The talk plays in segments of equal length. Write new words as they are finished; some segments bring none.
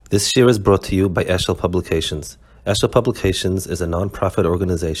This year is brought to you by Eshel Publications. Eshel Publications is a non-profit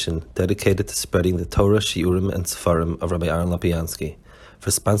organization dedicated to spreading the Torah, Shiurim, and Sefarim of Rabbi Aaron Lapiansky. For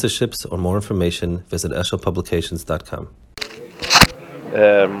sponsorships or more information, visit eshelpublications.com.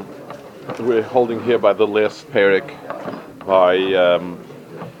 We're holding here by the last parak,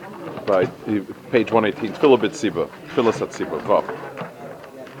 by page 118, Tfilah B'Tziba, Tfilas HaTziba, Vav.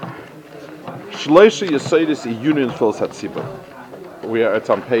 Shleisha Yesodis Iyunin Tfilas HaTziba. It's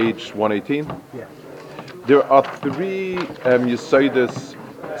on page 118. Yeah. There are three Yesodis,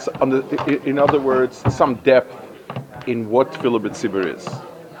 in other words, some depth in what Tfilah B'Tziba is.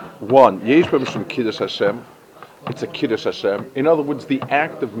 One, Yesh B'Mishum Kiddush Hashem. It's a Kiddush Hashem. In other words, the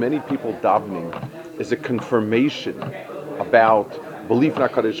act of many people davening is a confirmation about belief in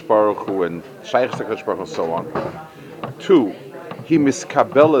HaKadosh Baruch Hu and Shayach HaKadosh Baruch Hu and so on. Two, he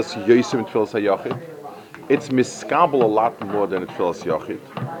miskabelas Yosim Tfilas HaYachid. It's miskabel a lot more than Tfilas HaYachid.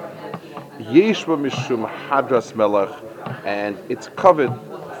 Yesh B'Mishum Hadras Melech, and it's covered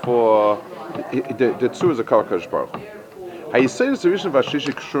for the two is a cover HaKadosh Baruch Hu.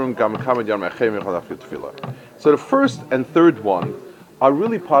 So the first and third one are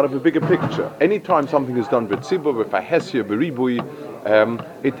really part of a bigger picture. Anytime something is done with tzibur, with ahesia, beribui,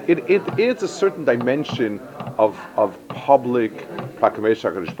 it adds a certain dimension of public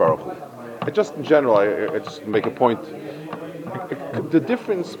proclamation HaKadosh Baruch Hu. Just in general, I just make a point. The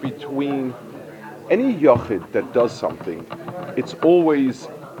difference between any yochid that does something, it's always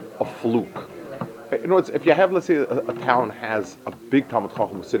a fluke. In other words, if you have, let's say, a town has a big Talmud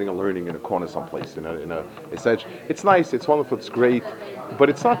Chacham sitting and learning in a corner someplace, in a sedge, it's nice, it's wonderful, it's great, but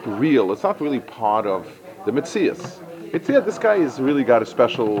it's not real. It's not really part of the Metzias. This guy has really got a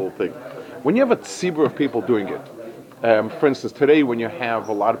special thing. When you have a tzibur of people doing it, for instance, today when you have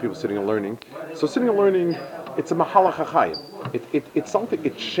a lot of people sitting and learning, so sitting and learning, it's a mahalach hachayim. It's something.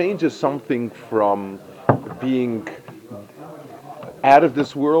 It changes something from being out of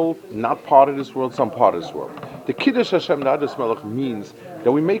this world, not part of this world, some part of this world. The Kiddush Hashem Hadras Melech means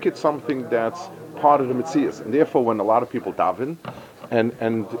that we make it something that's part of the Metzias. And therefore, when a lot of people daven, and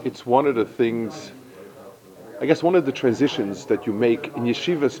it's one of the things, I guess one of the transitions that you make in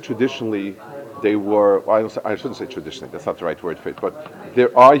yeshivas traditionally, they were, well, I shouldn't say traditionally, that's not the right word for it, but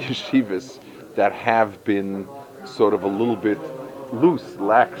there are yeshivas that have been sort of a little bit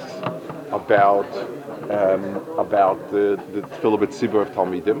lax about the Tfilah B'Tziba of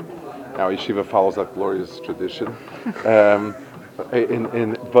Talmidim. Now yeshiva follows that glorious tradition, I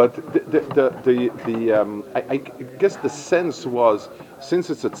guess the sense was, since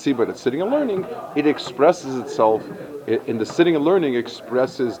it's a tzibur that's sitting and learning, it expresses itself in the sitting and learning,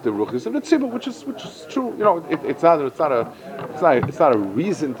 expresses the ruchis of the tzibur, which is true. You know, it's not a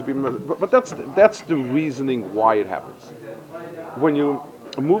reason to be, but that's the reasoning why it happens. When you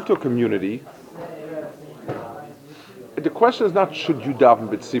move to a community, the question is not should you daven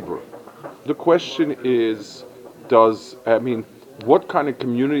b'tzibur. The question is, what kind of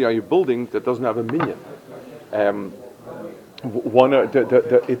community are you building that doesn't have a minyan?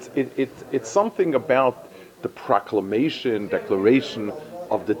 It's something about the declaration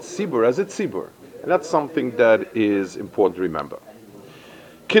of the tzibur as a tzibur, and that's something that is important to remember.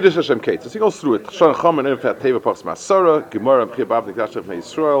 Kiddush Hashem Kate. So he goes through it. Shon Chaman Enfat Teva Pachs Masara Gemara Mchibav Nikdash Lefnei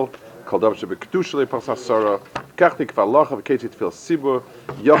Yisrael. Kaldam Shebekdusha Lepachs Masara. Kachnik Valacha V'Kate Tfil Sibur.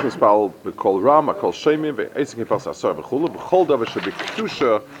 Yochim Spal B'Kol Rama Kol Shemim V'Eisik Pachs Masara V'Chulu B'Chol Davar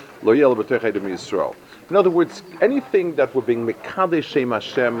Shebekdusha Lo Yel B'Tech Edom Yisrael. In other words, anything that we're being Mekadesh Shem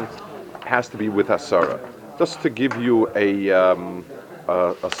Hashem has to be with Asara. Just to give you a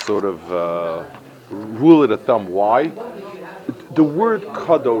sort of rule of the thumb, why? The word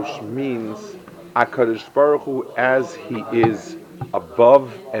Kadosh means HaKadosh Baruch Hu as He is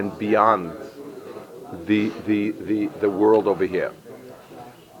above and beyond the world over here.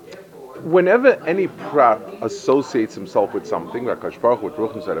 Whenever any prat associates himself with something, like HaKadosh Baruch Hu, with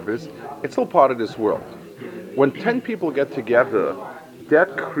Ruch and it's still part of this world. When 10 people get together,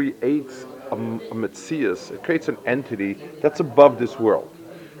 that creates a Metzias, it creates an entity that's above this world.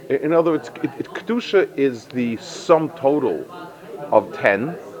 In other words, Kedusha is the sum total of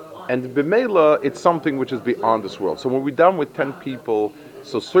 10, and B'meila, it's something which is beyond this world. So when we're done with 10 people,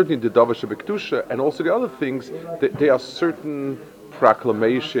 so certainly the Davar Shebekdusha, and also the other things, they are certain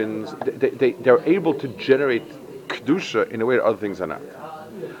proclamations, they're able to generate Kedusha in a way that other things are not.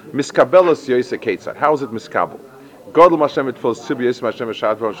 Miskabelas Yosef Ketzad. How is it miskabel? God Hashem it fills Tzibur Yosef Hashem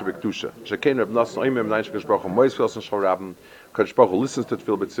Shadron Shebekdusha. Shekein Reb Nasson Oimem Nein Shekadosh Baruch Hu Mois Filson Shorabim. Kadosh Baruch Hu listens to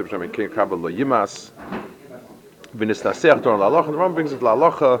Tfilah B'Tziba Hashem and Kein Kabel Lo Yimas. V'Nisnaseach Doron LaHalacha. The Rambam brings it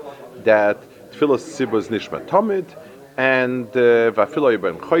LaHalacha that Tfilah Tzibur is Nishma Tamid, And Vafilo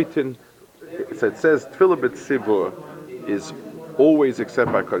ben Choitin, so it says Tefillah b'tzibur is always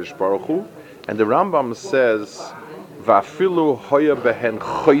accepted by Kadosh Baruch Hu, and the Rambam says Vafilu hoya behen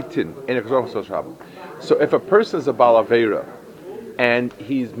choitin. So if a person is a Baal Aveira and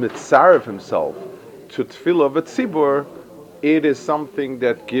he's mitzarev himself to Tefillah b'tzibur, it is something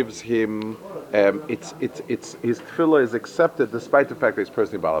that gives him his Tefillah is accepted despite the fact that he's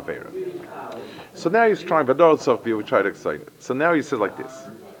personally Baal Aveira. So now he's trying, we try to explain it. So now he says like this.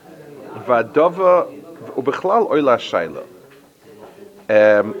 Vadova ubechlal oila shaila.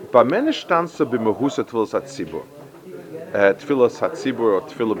 B'men shtansa b'mehusa tefillas hatzibur, tefillas hatzibur or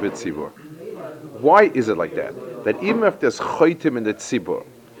tefillah b'tzibur. Why is it like that? That even if there's choitim in the tzibur,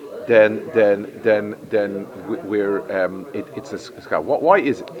 then it's a ska. Why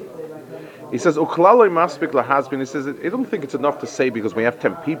is it? He says, "Uklaloi maspik lahazbin." He says, "I don't think it's enough to say because we have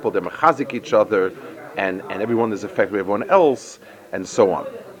 10 people, they mechazik each other, and everyone is affected by everyone else, and so on."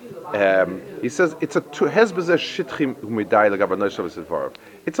 He says it's a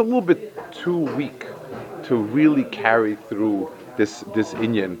it's a little bit too weak to really carry through this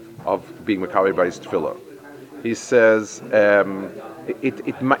inyan of being makaber by his tefillah. He says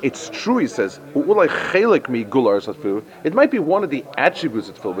it's true. He says it might be one of the attributes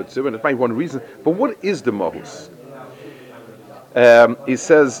of tefillah, and it might be one reason. But what is the mahus? He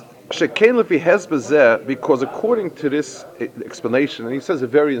says because according to this explanation, and he says a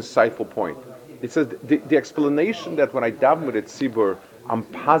very insightful point. He says the explanation that when I daven with a tzibur, I'm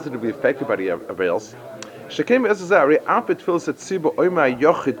positively affected by the avails. According to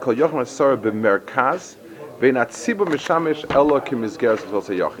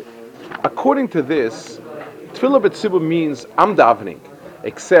this, tefillah b'tzibur means I'm davening.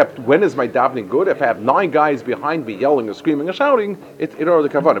 Except when is my davening good? If I have 9 guys behind me yelling and screaming and shouting, it already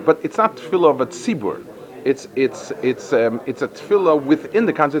kavanah. But it's not tefillah of a tzibur. It's a tefillah within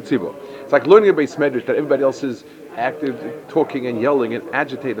the concept of tzibur. It's like learning a base medrash that everybody else is active, talking and yelling and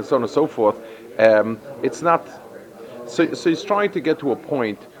agitating and so on and so forth. It's not. So he's trying to get to a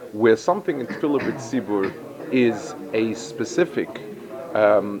point where something in tefillah b'tzibur is a specific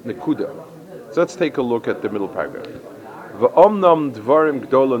nekuda. So let's take a look at the middle paragraph. So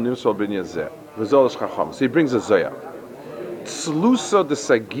he brings a zoya. Tzlusa de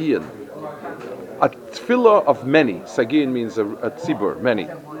sagian, a tefillah of many. Sagian means a tzibur, many.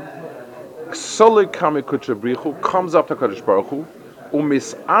 Ksole kame kutrabrichu comes up to Kadosh Baruch Hu,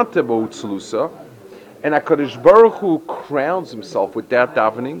 umisate bo tzlusa, and HaKadosh Baruch Hu crowns himself with that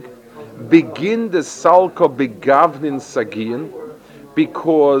davening. Begin the salka begavnin sagian,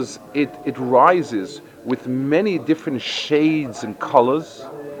 because it rises with many different shades and colors,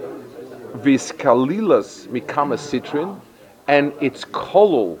 viskalilas mikama citrin, and it's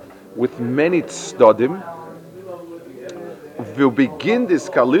kolol with many tzdadim. We'll begin this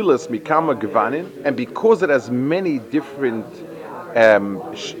kalilas mikama gvanin, and because it has many different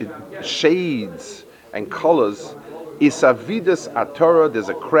shades and colors, isavidas atorah, there's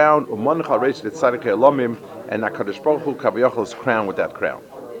a crown, umanchal reish litzadik elamim, and HaKadosh Baruch Hu kaviyachal is crowned with that crown.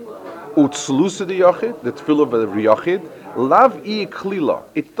 Utzlusa de Yochid, the tefillah of the Yochid, lav I klila.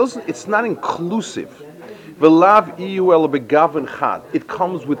 It's not inclusive. V'lav iyu el begaven chad. It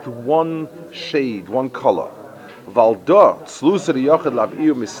comes with one shade, one color. Valdo tzlusa de Yochid lav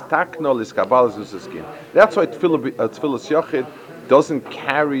iyu mistakno liskabalas usaskin. That's why tefillah Yochid doesn't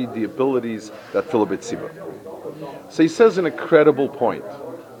carry the abilities that tefillah b'tzibur. So he says an incredible point,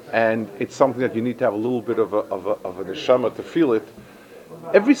 and it's something that you need to have a little bit of a neshama to feel it.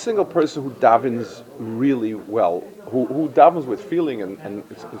 Every single person who davens really well, who davens with feeling and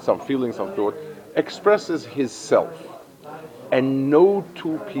some feeling, some thought, expresses his self. And no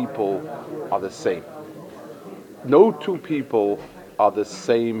 2 people are the same. No 2 people are the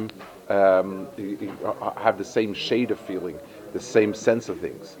same, have the same shade of feeling, the same sense of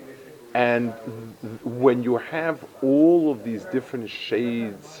things. And when you have all of these different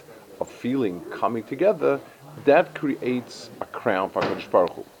shades of feeling coming together, that creates a crown for HaKadosh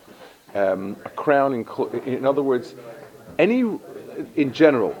Baruch Hu. A crown, in other words, in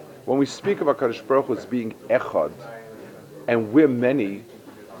general, when we speak of HaKadosh Baruch Hu as being echad, and we're many,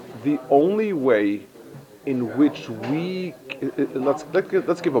 the only way in which let's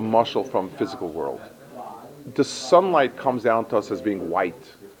give a mashal from physical world. The sunlight comes down to us as being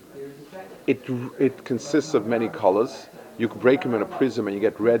white. It consists of many colors. You can break them in a prism and you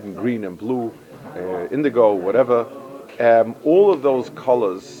get red and green and blue, indigo, whatever. All of those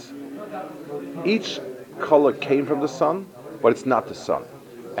colors, each color came from the sun, but it's not the sun,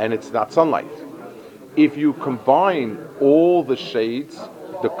 and it's not sunlight. If you combine all the shades,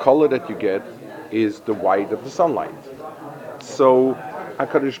 the color that you get is the white of the sunlight. So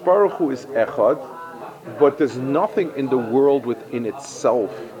HaKadosh Baruch Hu is Echad, but there's nothing in the world within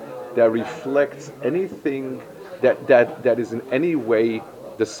itself that reflects anything that is in any way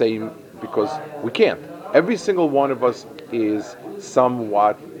the same, because we can't. Every single one of us is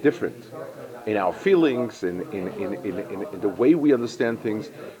somewhat different in our feelings, in the way we understand things.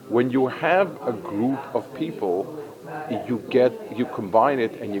 When you have a group of people, you combine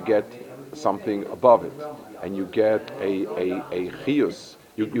it and you get something above it, and you get a chiyus.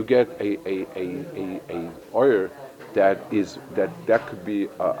 You get a oyer that could be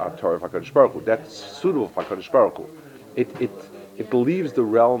a Torah of HaKadosh Baruch Hu. That's suitable for HaKadosh Baruch Hu. It leaves the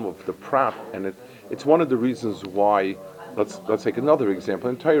realm of the prat, and it's one of the reasons why. Let's take another example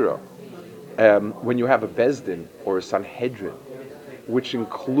in Torah. When you have a Bezdin or a Sanhedrin, which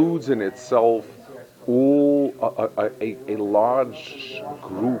includes in itself all a large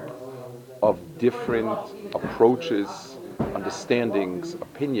group of different approaches, understandings,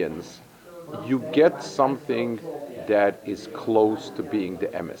 opinions, you get something that is close to being the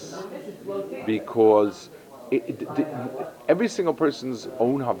emes, because every single person's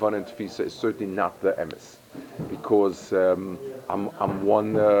own Havana and Tfisa is certainly not the emes, because I'm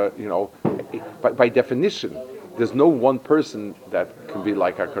one, by definition, there's no one person that can be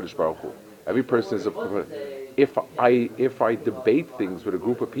like HaKadosh Baruch Hu. Every person is a. If I debate things with a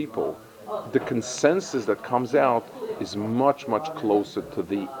group of people, the consensus that comes out is much closer to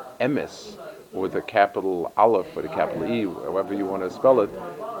the emes, or the capital Aleph or the capital E, however you want to spell it,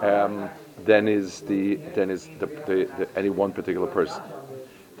 than is any one particular person.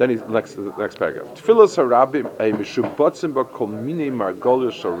 Then the next paragraph. Tfilas harabim mishubatzim ba kol minei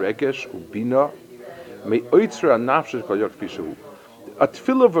margolish haregesh ubina me'oitzra nafshes kol yak fishu. A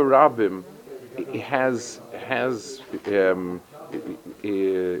tefillah of harabim has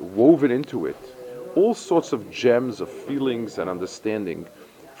woven into it all sorts of gems of feelings and understanding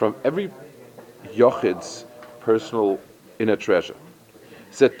from every yochid's personal inner treasure.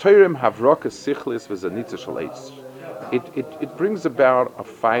 Zetoirem havrokas sichlis v'zanitza shaleitz. It brings about a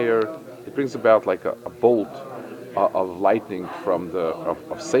fire. It brings about like a bolt of lightning from of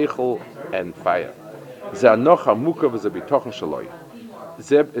seichel and fire.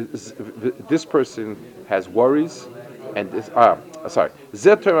 This person has worries, and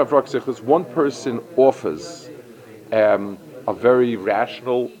one person offers a very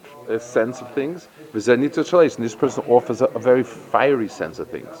rational sense of things, and this person offers a very fiery sense of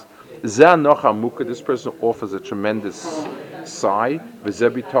things. This person offers a tremendous sigh,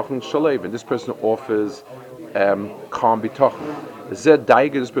 and this person offers calm bitachon.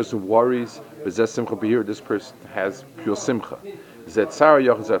 This person worries, this person has pure simcha. And so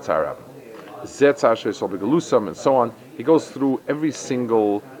on. He goes through every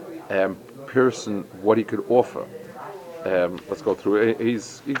single person, what he could offer. Let's go through.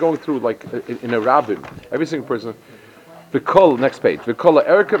 He's going through like in a rabbin, every single person. Next page. Each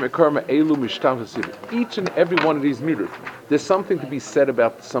and every one of these meters, there's something to be said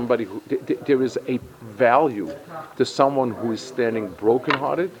about somebody who. There is a value to someone who is standing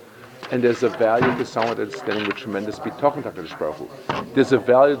brokenhearted, and there's a value to someone that is standing with tremendous bitachon HaKadosh Baruch Hu. There's a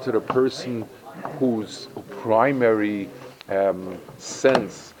value to the person whose primary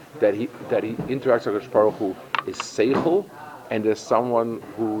sense that he interacts with HaKadosh Baruch Hu is seichel, and there's someone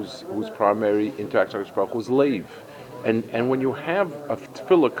whose primary interaction with HaKadosh Baruch Hu is leiv. And when you have a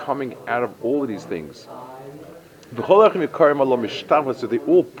tefillah coming out of all of these things, so they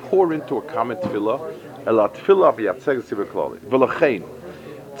all pour into a common tefillah.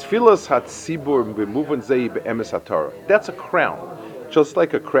 That's a crown. Just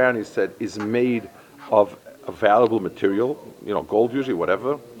like a crown, he said, is made of a valuable material, gold usually,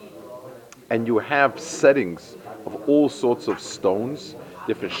 whatever. And you have settings of all sorts of stones,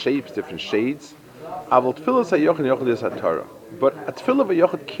 different shapes, different shades. But a tefillah of a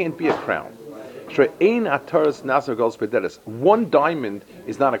yochid can't be a crown. One diamond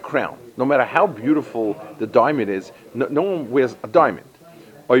is not a crown. No matter how beautiful the diamond is, no one wears a diamond.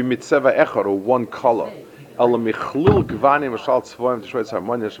 Or one color.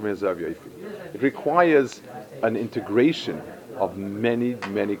 It requires an integration of many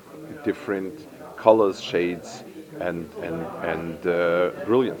different colors, shades, and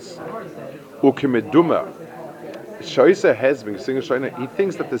brilliance. He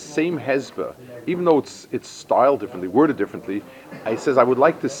thinks that the same hezbah, even though it's styled differently, worded differently, he says, I would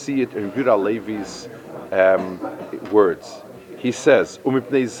like to see it in Yehuda Levi's words. He says,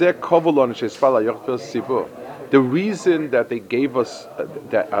 the reason that they gave us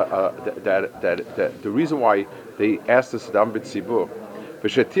the reason why they asked us Adam B'tzibur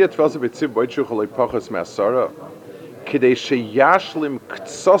ושתהיה תפילת בציבור בית שוכו לא יפחס מעשרה, כדי שישלים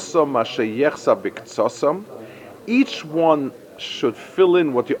קצוסם מה שיחסה בקצוסם, each one should fill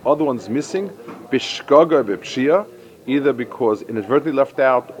in what the other one's missing, bishkaga or b'pshia, either because inadvertently left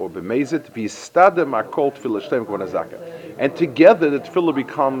out or b'mezit, v'yistadem akol tefillah shleim k'van hazaka. And together the tefillah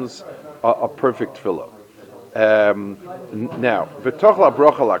becomes a perfect tefillah. Now, v'toch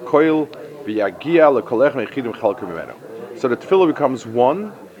la'brocha la'koil, v'yagia l'kolech mechidim chalka mimeno. So the tefillah becomes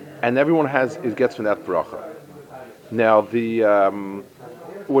one, and everyone gets from that bracha. Now,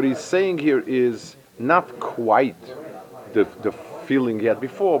 what he's saying here is not quite the feeling he had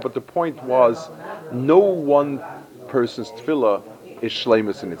before, but the point was no one person's tefillah is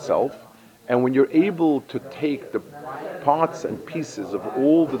shleimus in itself, and when you're able to take the parts and pieces of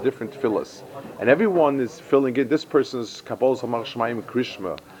all the different tefillahs, and everyone is filling in, this person's Kabbalah Samar Shemaim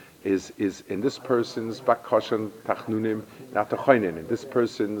Krishma is in this person's Bakkoshan Tachnunim Natachoinin, in this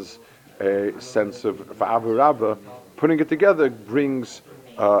person's sense of Va'avarabba, putting it together brings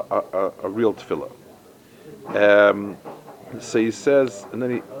a real tefillah. So he says, and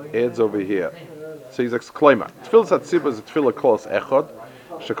then he adds over here. So he's exclaiming, Tefillah Tzibah is a tefillah calls echad,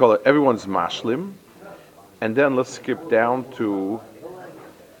 shekol everyone's mashlim, and then let's skip down to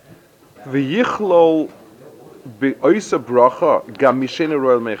v'yichlol be'oisa bracha gam mishena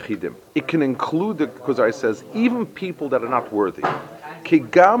royal mechidim. It can include, because I says even people that are not worthy. Ki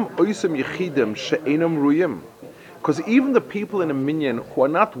gam oisam yechidim she'enam ruyim. Because even the people in a minyan who are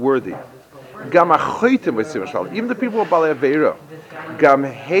not worthy, gam achoitim v'simashal, even the people of Balei Aveira, gam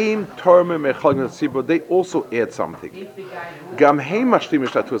heim torme mechalgin tzibur, they also add something. Gam heim mashlim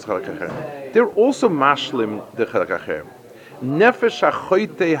eshtatus chalak acher. They're also mashlim the chalak acher. Nefesh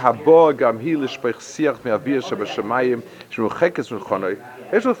achoite habo gam hi l'shpech siach me'avir shebashamayim shmuchekes mechonoi.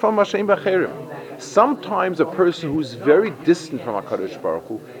 Sometimes a person who's very distant from HaKadosh Baruch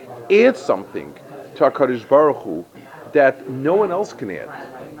Hu adds something to HaKadosh Baruch Hu that no one else can add.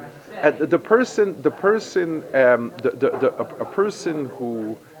 A person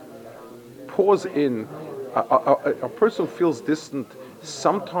who pours in, a person who feels distant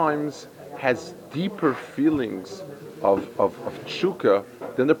sometimes has deeper feelings of tshuka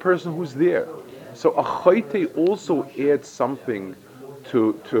than the person who's there. So a chayte also adds something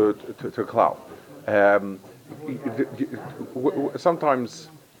to klal. Sometimes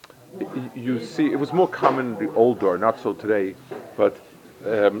you see, it was more common in the old door, not so today, but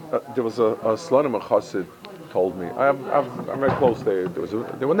there was a Slonim Chassid told me, I'm very close there.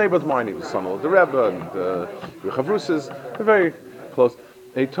 They were neighbors of mine, he was son of the Rebbe, and the Chavrusas, they're very close.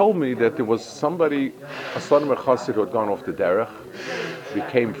 They told me that there was somebody, a Slonim Chassid, who had gone off the derech,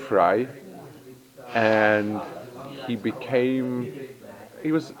 became fry, and he was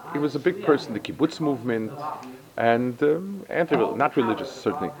a big person, the kibbutz movement, and not religious,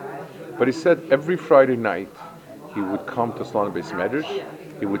 certainly. But he said every Friday night he would come to Slonim Beis Medrash,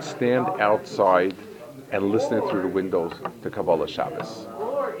 he would stand outside and listen through the windows to Kabbalah Shabbos.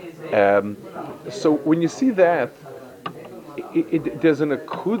 So when you see that, there's an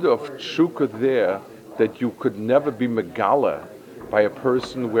akud of tshuka there that you could never be megala by a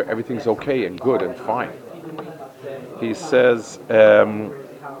person where everything's okay and good and fine. He says,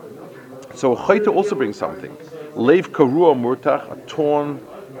 so Chayta also brings something. Leiv karua murtach, a torn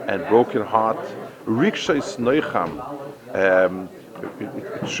and broken heart. Rikshais noicham,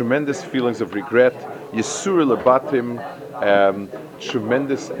 tremendous feelings of regret. Yisur lebatim,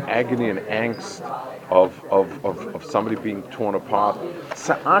 tremendous agony and angst of somebody being torn apart.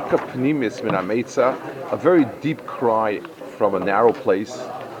 Sa'aka pnimis min ameitza, a very deep cry from a narrow place.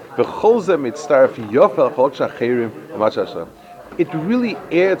 It really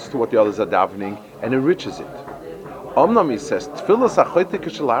adds to what the others are davening and enriches it. Omnam, he says, but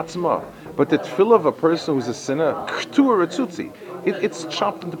the tefillah of a person who's a sinner, it's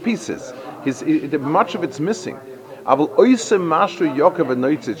chopped into pieces. Much of it's missing.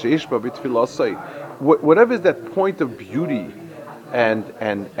 Whatever is that point of beauty and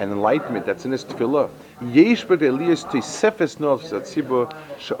enlightenment that's in his tefillah,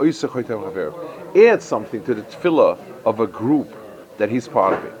 add something to the tefillah of a group that he's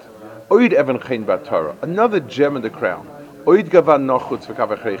part of it. Another gem in the crown.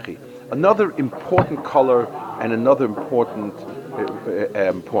 Another important color and another important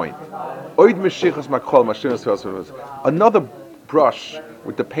point. Another brush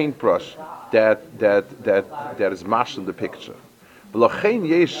with the paintbrush that is mashed in the picture.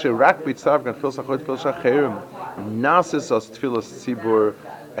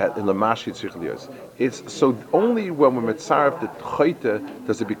 It's so only when we're mitzaref the chayte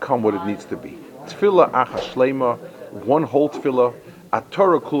does it become what it needs to be. Tefillah acha shleima, one whole tefillah, a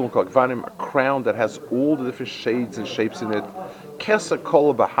Torah kulum kagvanim, a crown that has all the different shades and shapes in it. Kesa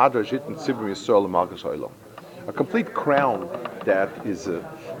kol bahadra jit tzibur Yisrael malchus olam. A complete crown that is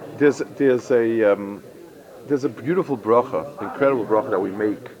there's a beautiful bracha, incredible bracha that we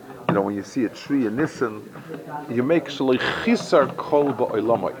make. You know, when you see a tree in Nisan, you make shalichisar kol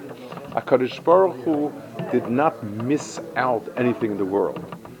ba'olamai. HaKadosh Baruch Hu did not miss out anything in the world.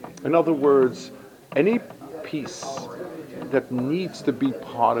 In other words, any piece that needs to be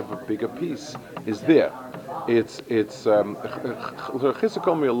part of a bigger piece is there. It's shalichisar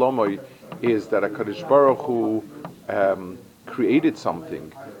kol ba'olamai is that HaKadosh Baruch Hu created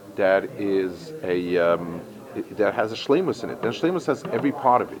something that is that has a shleimus in it. And shleimus has every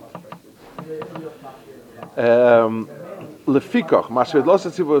part of it. Lefikach, mashed los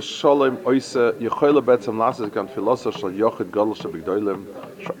tzivos shalom oisa yechoyle betzam lasas gan philosopher shal yochid gadol shebigdoilem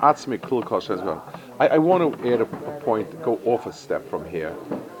shatzmi kul kol shezgan. I want to add a point, go off a step from here,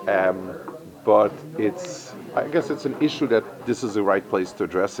 but I guess it's an issue that this is the right place to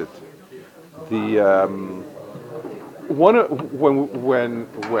address it. The when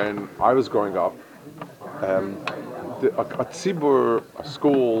I was growing up, a tzibur, a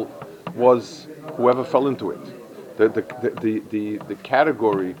school, was whoever fell into it. The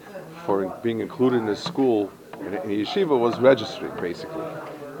category for being included in a school in a yeshiva was registering, basically,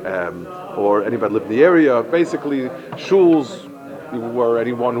 or anybody lived in the area. Basically, shuls were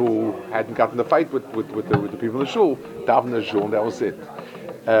anyone who hadn't gotten the fight with the people in the shul, daven the shul, and that was it.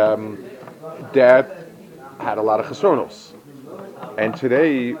 That had a lot of chesronos. And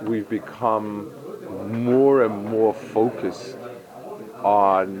today we've become more and more focused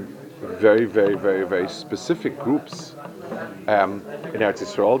on very, very, very, very specific groups. In Eretz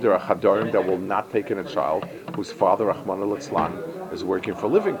Yisrael, there are chadarim that will not take in a child whose father, Rahman al-Itzlan, is working for a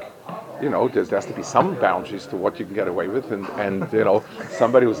living. You know, there has to be some boundaries to what you can get away with, and you know,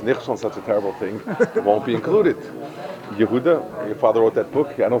 somebody who's nichsh on such a terrible thing won't be included. Yehuda, your father wrote that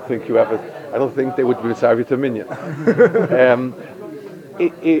book. I don't think they would be mitzvah to minyan.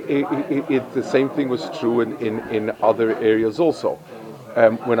 The same thing was true in other areas also.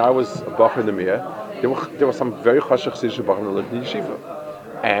 When I was a bach in the Mir, there were some very chashach chassidische bachim that lived in yeshiva,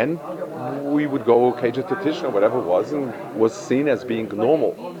 and we would go occasionally to Tishna, or whatever it was, and was seen as being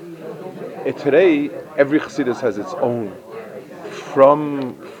normal. Today, every chassidus has its own,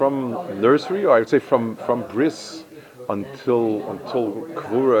 from nursery, or I would say from bris until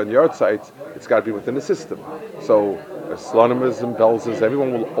kvura and yard sites, it's got to be within the system. So Slonimus and Belzes,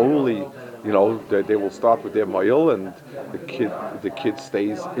 everyone will only, you know, they will start with their mayil, and the kid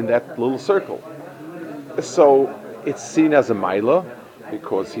stays in that little circle. So it's seen as a maila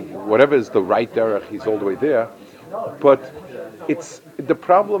because whatever is the right derech, he's all the way there. But the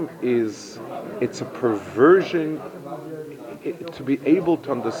problem is it's a perversion. To be able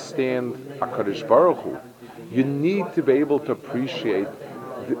to understand HaKadosh Baruch Hu, you need to be able to appreciate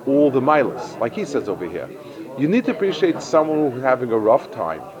all the milas, like he says over here. You need to appreciate someone who's having a rough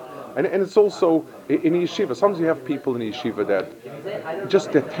time. And it's also, in yeshiva, sometimes you have people in yeshiva that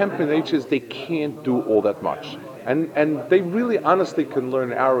just their temper nature is they can't do all that much. And they really honestly can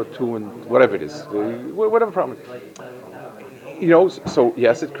learn an hour or two and whatever it is, whatever problem. You know, so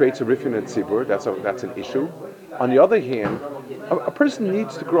yes, it creates a rifin and tzibur, that's an issue. On the other hand, a person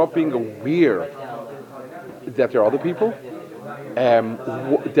needs to grow up being aware that there are other people,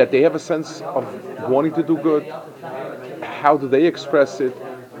 that they have a sense of wanting to do good. How do they express it?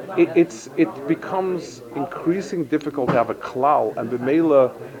 It becomes increasingly difficult to have a klal, and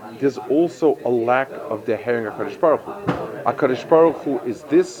b'meila there's also a lack of the hearing of HaKadosh Baruch Hu. HaKadosh Baruch Hu is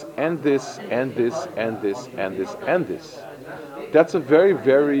this and this and this and this and this and this. That's a very,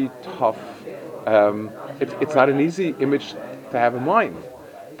 very tough. It's not an easy image to have in mind,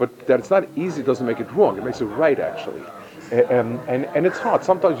 but that it's not easy doesn't make it wrong. It makes it right, actually. And it's hard.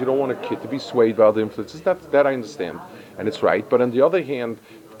 Sometimes you don't want a kid to be swayed by other influences. That I understand, and it's right. But on the other hand,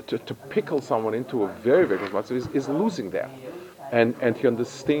 to pickle someone into a very, very good mitzvah is losing that, and to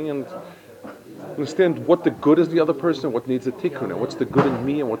understand what the good is in the other person, what needs a tikkun, and what's the good in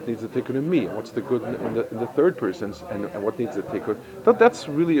me, and what needs a tikkun in me, and what's the good in the third person, and what needs a tikkun. That's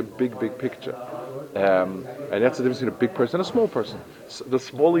really a big, big picture. And that's the difference between a big person and a small person. The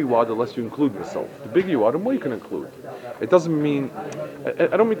smaller you are, the less you include yourself. The bigger you are, the more you can include. It doesn't mean,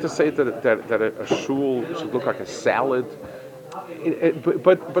 I don't mean to say that a shul should look like a salad,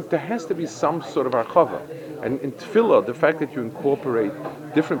 but there has to be some sort of archava. And in tefillah, the fact that you incorporate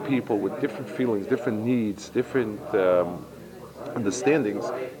different people with different feelings, different needs, different understandings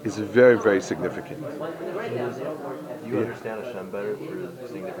is very, very significant. Do you understand Hashem better through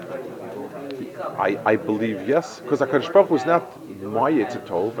seeing different types of people? I believe yes, because HaKadosh Baruch Hu is not my Yetzer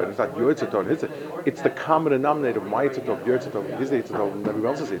Tov, and it's not your Yetzer Tov, it's the common denominator of my Yetzer Tov, your Yetzer Tov, his Yetzer Tov, and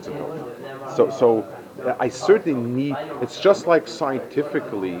everyone else's Yetzer Tov. So I certainly need, it's just like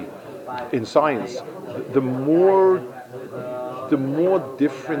scientifically, in science, the more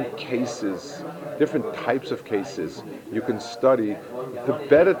different cases, different types of cases you can study, the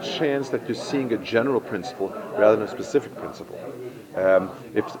better chance that you're seeing a general principle rather than a specific principle.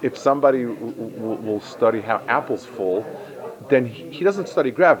 If somebody will study how apples fall, then he doesn't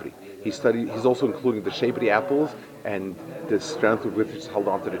study gravity. He's also including the shape of the apples and the strength with which it's held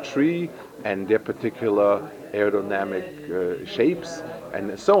onto the tree and their particular aerodynamic shapes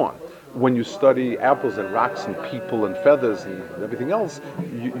and so on. When you study apples and rocks and people and feathers and everything else,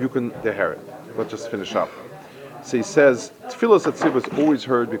 you can deher it. Let's just finish up. So he says, Tfilas Hatzibah is always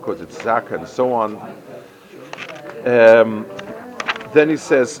heard because it's Zaka and so on. Then he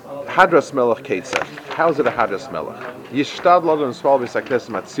says, Hadras Melech Ketzah. How is it a Hadras Melech? Yishtad Lodon and Sval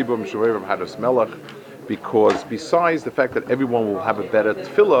B'Saknesim Hatzibah M'Shurerim Hadras Melech, because besides the fact that everyone will have a better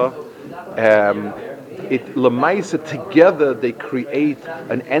tefillah, Lamaisa together they create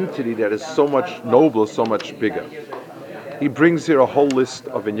an entity that is so much nobler, so much bigger. He brings here a whole list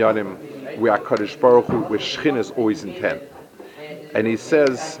of inyanim where HaKadosh Baruch Hu, where Shechinah is always in 10. And he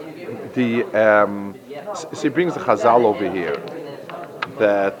says, so he brings the Chazal over here,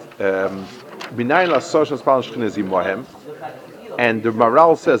 that Minayin Lasor Shespal Shechinah Zimohem, and the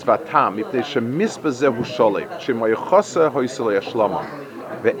Maral says, Vatam, if they shemisbazeh hu sholem, shemoyechose hoisele yashlama,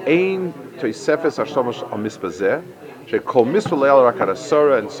 ve'ein toisefes hashlomash al misbazeh, shekol misbaleil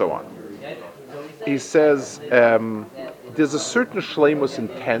rakadasora, and so on. He says, there's a certain shleimus in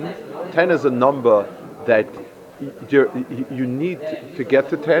 10. 10 is a number that you need to get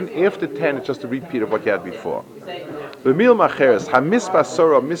to 10. After 10, it's just a repeat of what you had before. 10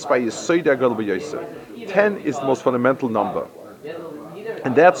 is the most fundamental number.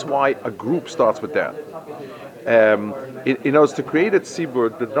 And that's why a group starts with that. In order to create a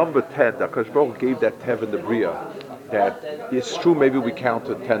tzibur, the number 10, that HaKadosh Baruch Hu gave that tev in the Bria, that it's true, maybe we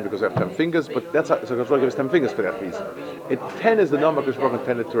counted 10 because we have 10 fingers, but that's how HaKadosh Baruch Hu gave us 10 fingers for that reason. 10 is the number HaKadosh Baruch Hu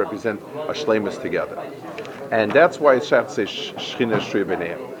intended to represent a shleimus together. And that's why it's shach to say Shechina Shriya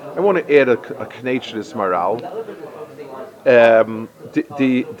B'neihem. I want to add a knech to this moral.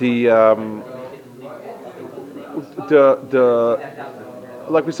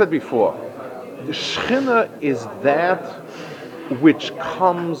 Like we said before, the Shechina is that which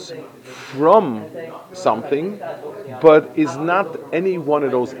comes from something, but is not any one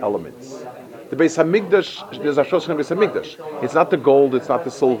of those elements. The Beis Hamikdash, there's a Shoshan Beis Hamikdash. It's not the gold, it's not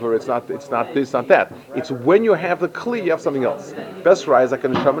the silver, it's not this, not that. It's when you have the kli, you have something else. Best rise like a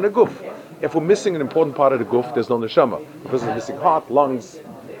neshama and a guf. If we're missing an important part of the guf, there's no neshama. If a person is missing heart, lungs,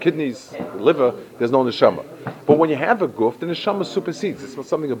 kidneys, liver, there's no neshama. But when you have a guf, the neshama supersedes. It's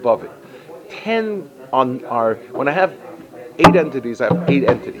something above it. 10 when I have 8 entities, I have 8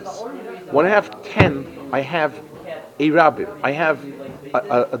 entities. When I have 10, I have a rabbin. I have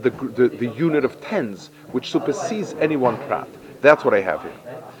the unit of tens, which supersedes any one prat. That's what I have here.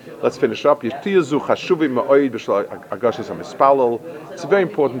 Let's finish up. It's very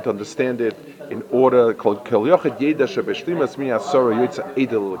important to understand it in order. What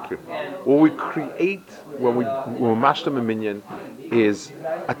we create when we mash them a minion is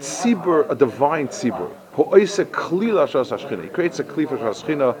a tzibur, a divine tzibur. He creates a kli for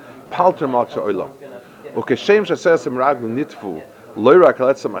Shechina, palter malcha olam. Ukeshem shasesem raglu nitvu, loyra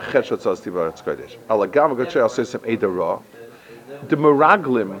kaletzem achet shotzas tivaretz kodesh. Alagam gotche asesem edara. The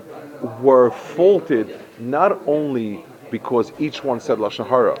meraglim were faulted not only because each one said lashon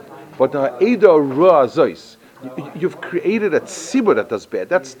hara, but the eda ra zois. You've created a tzibur that does bad.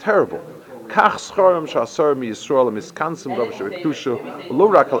 That's terrible. Kach scharim shasar mi Yisrael miskansim rav shevektusha lo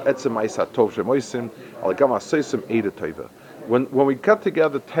rak al etzem ma'isa tov shemoisim alagam asesem eda tova. When we cut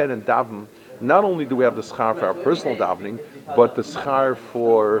together 10 and daven, not only do we have the schar for our personal davening, but the schar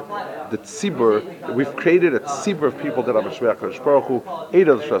for the tzibur. We've created a tzibur of people that are Meshvei HaKadosh Baruch Hu,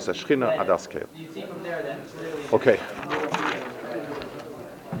 Eidel Shas Shechina Adas Keil. Okay.